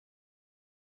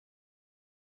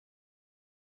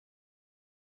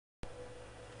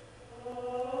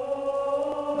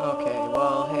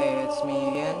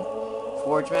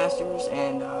Forgemasters,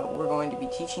 and we're going to be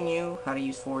teaching you how to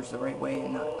use Forge the right way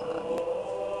and not the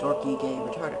dorky, gay,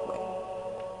 retarded way.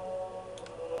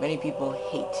 Many people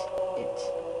hate it,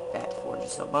 that Forge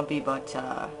is so bumpy, but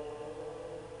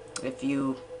if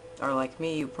you are like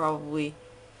me, you probably,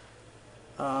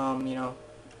 you know,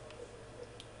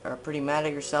 are pretty mad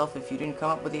at yourself if you didn't come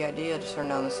up with the idea to turn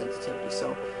down the sensitivity.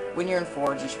 So when you're in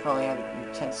Forge, you should probably have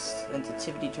your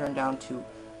sensitivity turned down to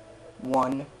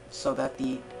 1 so that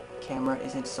the camera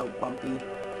isn't so bumpy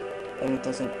and it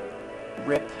doesn't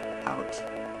rip out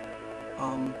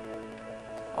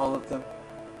all of the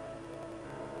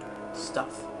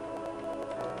stuff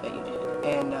that you did,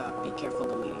 and be careful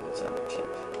deleting this other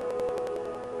chip.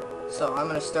 So I'm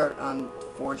going to start on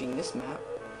forging this map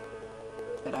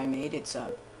that I made. It's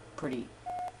a pretty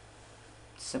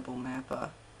simple map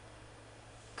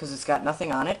because it's got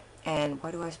nothing on it. And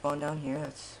why do I spawn down here?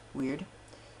 That's weird.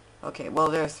 Okay, well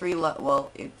there are 3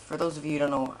 for those of you who don't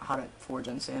know how to forge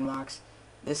on Sandbox,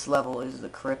 this level is the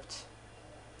crypt,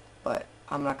 but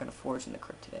I'm not going to forge in the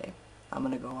crypt today. I'm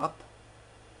going to go up,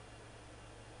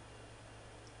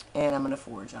 and I'm going to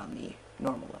forge on the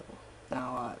normal level.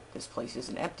 Now, this place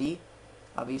isn't empty,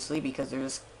 obviously, because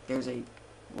there's a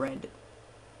red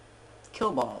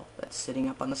kill ball that's sitting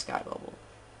up on the sky bubble.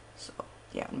 So,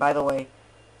 yeah, and by the way,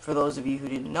 for those of you who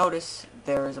didn't notice,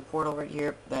 there is a portal right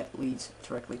here that leads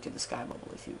directly to the sky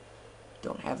bubble. If you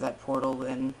don't have that portal,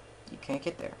 then you can't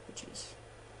get there, which is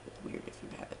weird if you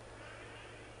have it.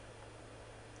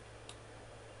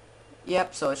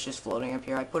 Yep, so it's just floating up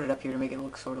here. I put it up here to make it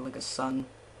look sort of like a sun.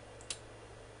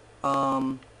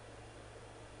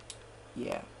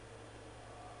 Yeah.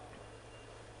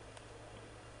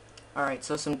 Alright,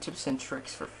 so some tips and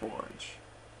tricks for Forge.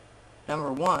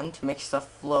 Number 1, to make stuff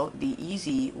float the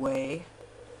easy way,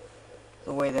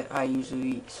 the way that I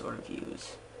usually sort of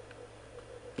use,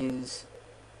 is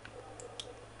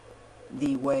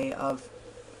the way of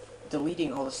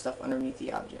deleting all the stuff underneath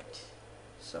the object.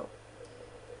 So,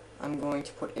 I'm going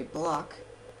to put a block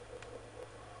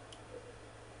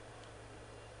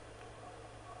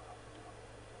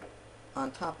on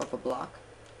top of a block.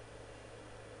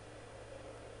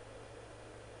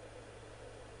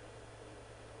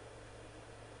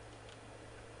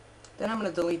 Then I'm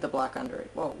going to delete the block under it.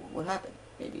 Whoa, what happened?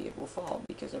 Maybe it will fall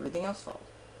because everything else falls.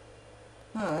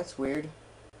 Oh, that's weird.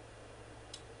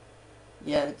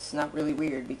 Yeah, it's not really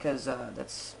weird because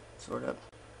that's sort of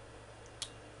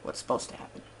what's supposed to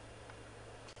happen.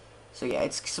 So yeah,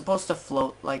 it's supposed to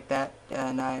float like that,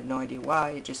 and I have no idea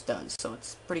why, it just does. So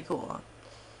it's pretty cool, huh?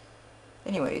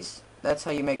 Anyways, that's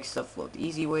how you make stuff float. The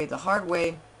easy way. The hard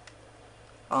way,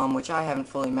 which I haven't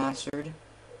fully mastered,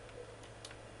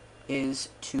 is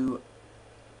to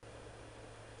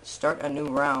start a new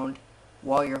round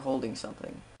while you're holding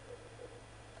something.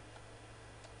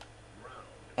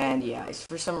 And yeah,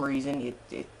 for some reason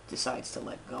it decides to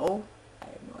let go. I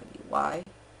have no idea why. It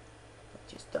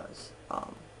just does.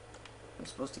 I'm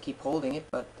supposed to keep holding it,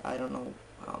 but I don't know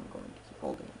how I'm going to keep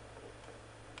holding it.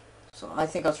 So I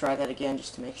think I'll try that again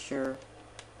just to make sure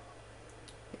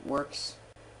it works.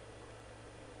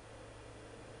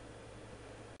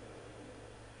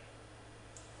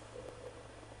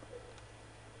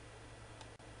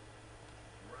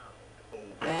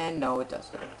 And no, it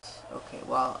doesn't. Okay,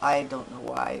 well, I don't know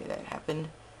why that happened.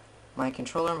 My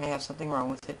controller may have something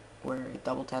wrong with it where it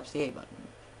double taps the A button,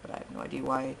 but I have no idea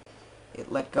why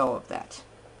it let go of that.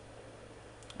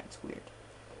 That's weird.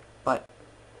 But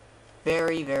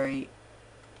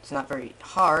it's not very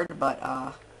hard, but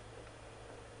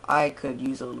I could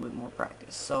use a little bit more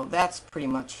practice. So that's pretty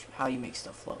much how you make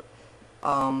stuff float.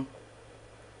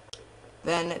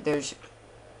 Then there's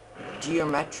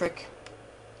geometric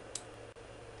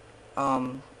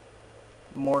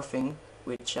morphing,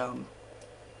 which is a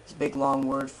big long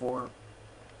word for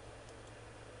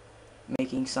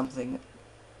making something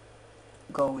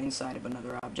go inside of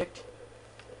another object.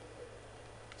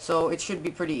 So it should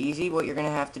be pretty easy. What you're going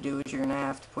to have to do is you're going to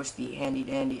have to push the handy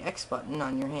dandy X button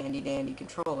on your handy dandy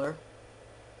controller,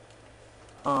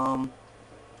 and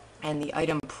the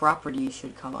item property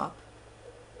should come up.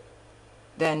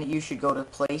 Then you should go to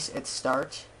place at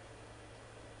start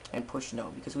and push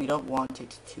no, because we don't want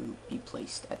it to be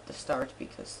placed at the start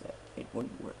because it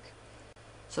wouldn't work.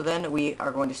 So then we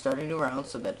are going to start a new round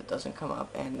so that it doesn't come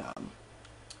up, and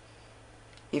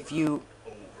if you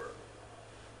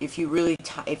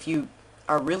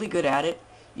are really good at it,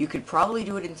 you could probably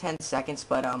do it in 10 seconds,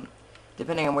 but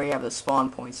depending on where you have the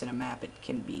spawn points in a map, it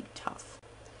can be tough.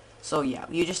 So yeah,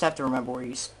 you just have to remember where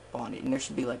you spawned it, and there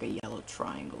should be like a yellow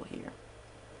triangle here.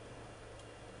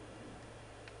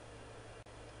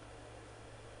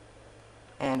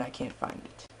 And I can't find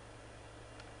it.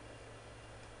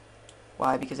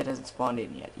 Why? Because it hasn't spawned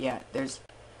in yet. Yeah, there's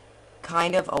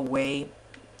kind of a way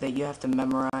that you have to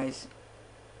memorize.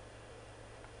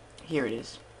 Here it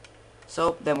is.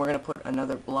 So then we're going to put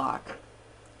another block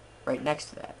right next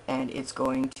to that, and it's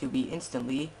going to be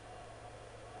instantly...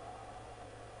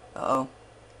 Uh-oh.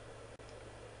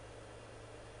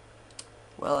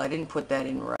 Well, I didn't put that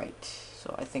in right,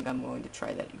 so I think I'm going to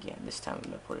try that again. This time I'm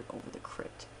going to put it over the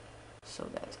crypt so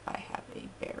that I have a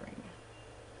bearing.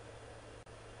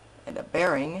 And a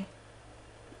bearing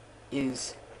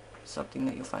is something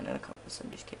that you'll find on a compass. I'm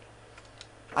just kidding.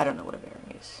 I don't know what a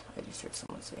bearing is. I just heard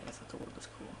someone say it. I thought the word was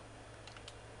cool.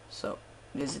 So,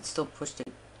 is it still pushed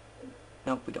it?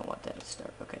 Nope, we don't want that to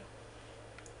start. Okay.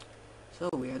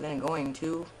 So, we are then going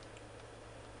to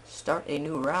start a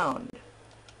new round.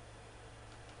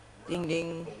 Ding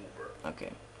ding.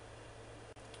 Okay.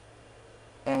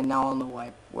 And now I'll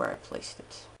know where I placed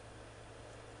it.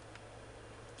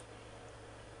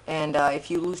 And if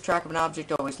you lose track of an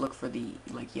object, always look for the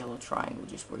yellow triangle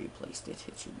just where you placed it.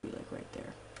 It should be right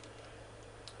there.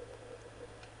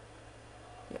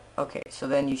 Yeah. Okay, so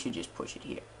then you should just push it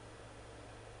here.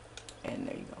 And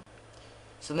there you go.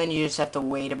 So then you just have to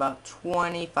wait about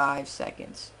 25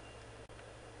 seconds.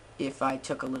 If I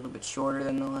took a little bit shorter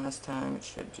than the last time, it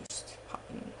should just pop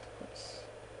into place.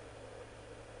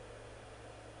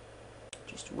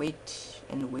 Just wait,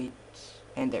 and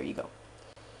there you go.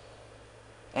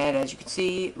 And as you can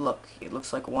see, look, it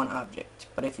looks like one object,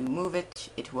 but if you move it,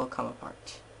 it will come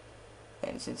apart.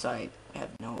 And since I have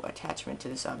no attachment to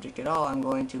this object at all, I'm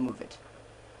going to move it.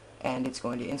 And it's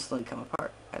going to instantly come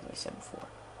apart, as I said before.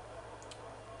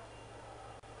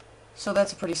 So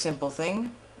that's a pretty simple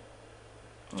thing.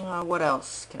 What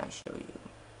else can I show you?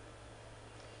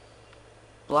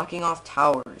 Blocking off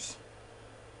towers.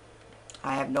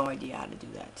 I have no idea how to do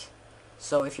that.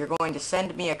 So if you're going to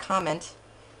send me a comment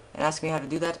and ask me how to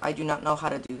do that, I do not know how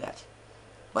to do that.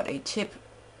 But a tip,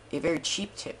 a very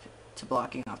cheap tip to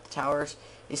blocking off the towers,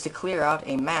 is to clear out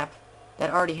a map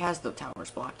that already has the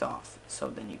towers blocked off. So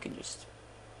then you can just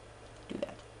do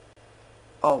that.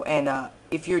 Oh, and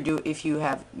if you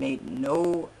have made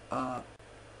no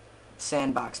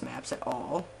sandbox maps at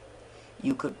all,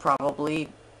 you could probably,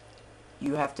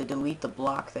 you have to delete the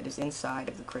block that is inside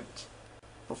of the crypt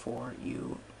before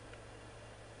you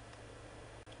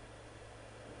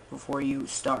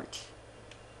start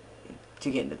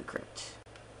to get into the crypt.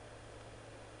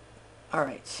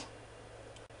 Alright.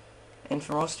 And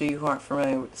for most of you who aren't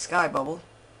familiar with the sky bubble,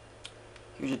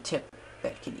 here's a tip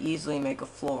that can easily make a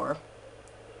floor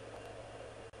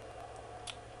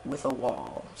with a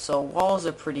wall. So walls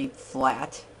are pretty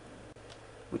flat,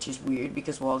 which is weird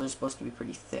because walls are supposed to be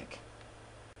pretty thick,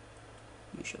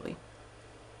 usually.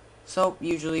 So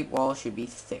usually walls should be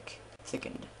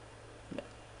thickened.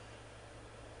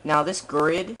 Now this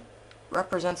grid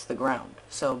represents the ground.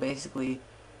 So basically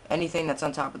anything that's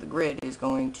on top of the grid is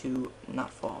going to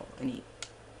not fall. Any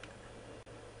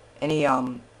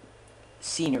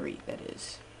scenery, that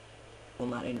is, will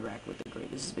not interact with the grid.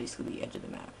 This is basically the edge of the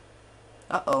map.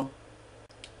 Uh-oh.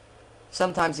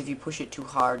 Sometimes if you push it too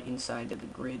hard inside of the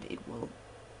grid, it will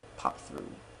pop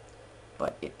through.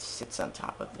 But it sits on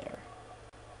top of there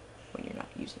when you're not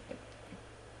using it.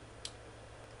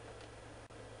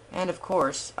 And of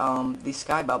course, the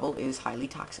sky bubble is highly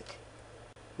toxic,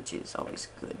 which is always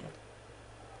good.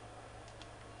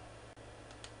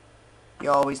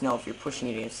 You always know if you're pushing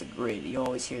it against the grid. You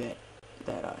always hear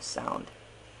that sound.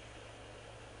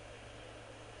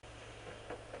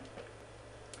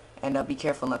 And be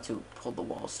careful not to pull the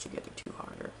walls together too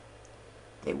hard, or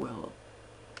they will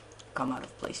come out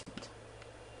of placement.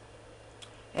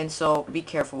 And so be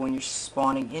careful when you're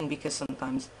spawning in, because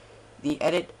sometimes the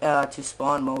edit to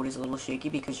spawn mode is a little shaky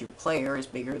because your player is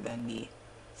bigger than the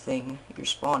thing you're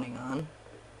spawning on.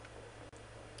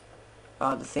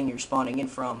 The thing you're spawning in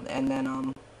from, and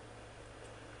then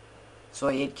so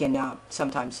it can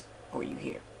sometimes pull you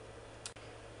here.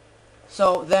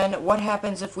 So then what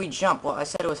happens if we jump? Well, I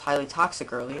said it was highly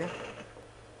toxic earlier.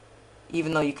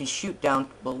 Even though you can shoot down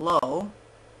below.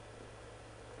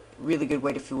 Really good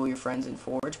way to fuel your friends in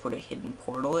Forge. Put a hidden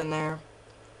portal in there.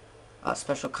 A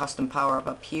special custom power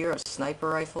up here, a sniper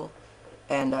rifle.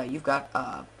 And you've got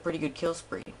a pretty good kill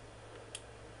spree.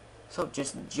 So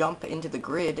just jump into the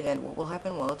grid, and what will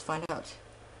happen? Well, let's find out.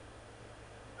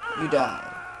 You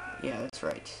die. Yeah, that's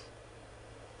right.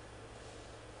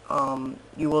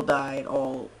 You will die at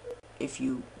all if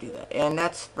you do that. And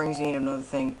that brings me to another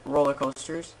thing, roller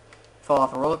coasters. Fall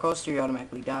off a roller coaster, you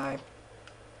automatically die.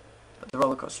 But the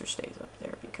roller coaster stays up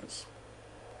there because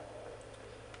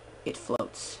it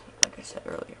floats, like I said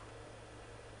earlier.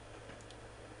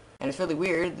 And it's really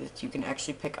weird that you can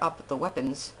actually pick up the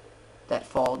weapons that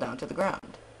fall down to the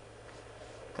ground,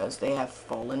 because they have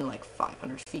fallen like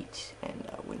 500 feet, and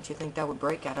wouldn't you think that would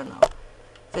break? I don't know.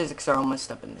 Physics are all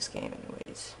messed up in this game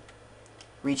anyways.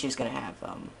 Reach is going to have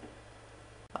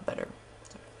a better...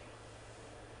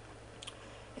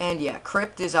 And yeah,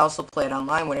 Crypt is also played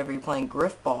online whenever you're playing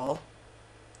Griffball.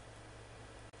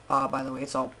 By the way,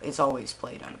 it's always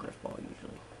played on Griffball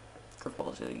usually.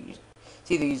 Griffball is it's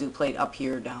either usually played up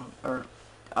here, down, or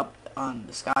up on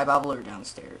the sky bubble or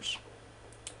downstairs.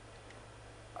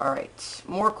 Alright,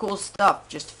 more cool stuff,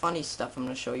 just funny stuff I'm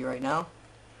going to show you right now.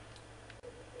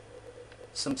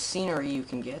 Some scenery you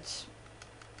can get.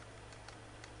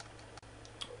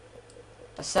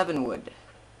 A 7-wood.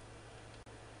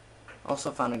 Also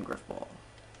found in Griffball.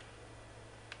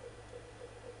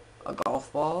 A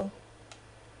golf ball.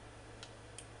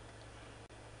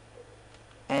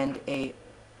 And a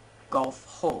golf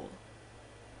hole.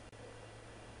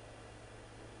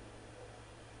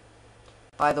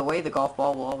 By the way, the golf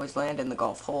ball will always land in the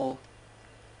golf hole.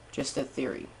 Just a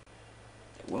theory.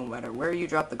 It won't matter where you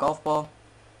drop the golf ball,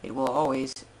 it will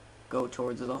always go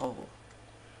towards the hole.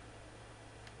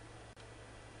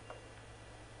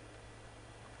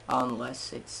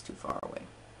 Unless it's too far away.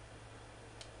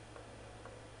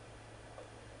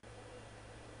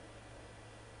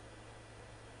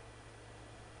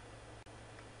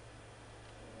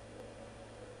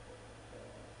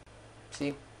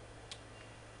 See?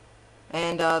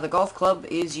 And the golf club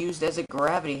is used as a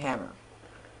gravity hammer.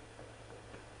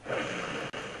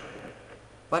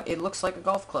 But it looks like a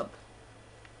golf club.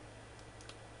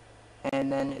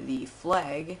 And then the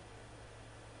flag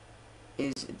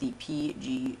is the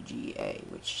PGGA,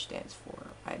 which stands for,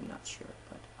 I'm not sure,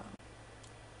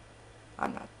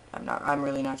 but I'm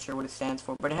really not sure what it stands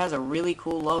for, but it has a really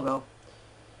cool logo,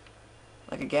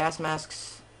 like a gas mask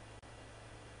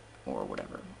or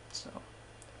whatever. So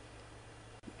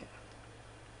yeah.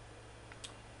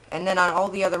 And then on all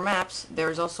the other maps,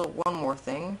 there's also one more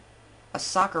thing, a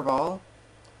soccer ball,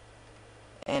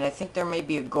 and I think there may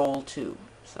be a goal too.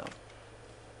 So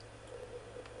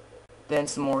then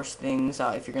some more things,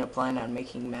 if you're going to plan on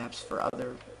making maps for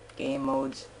other game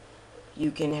modes,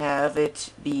 you can have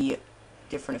it be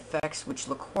different effects which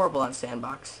look horrible on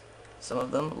Sandbox. Some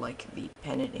of them, like the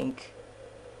pen and ink,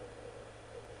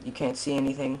 you can't see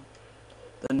anything.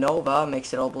 The Nova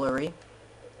makes it all blurry.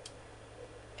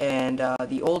 And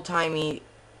the old-timey,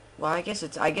 well, I guess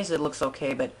it looks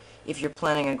okay, but if you're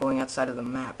planning on going outside of the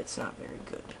map, it's not very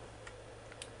good.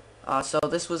 So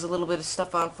this was a little bit of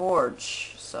stuff on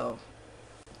Forge. So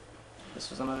this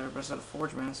was another episode of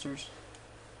Forgemasters.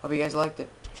 Hope you guys liked it.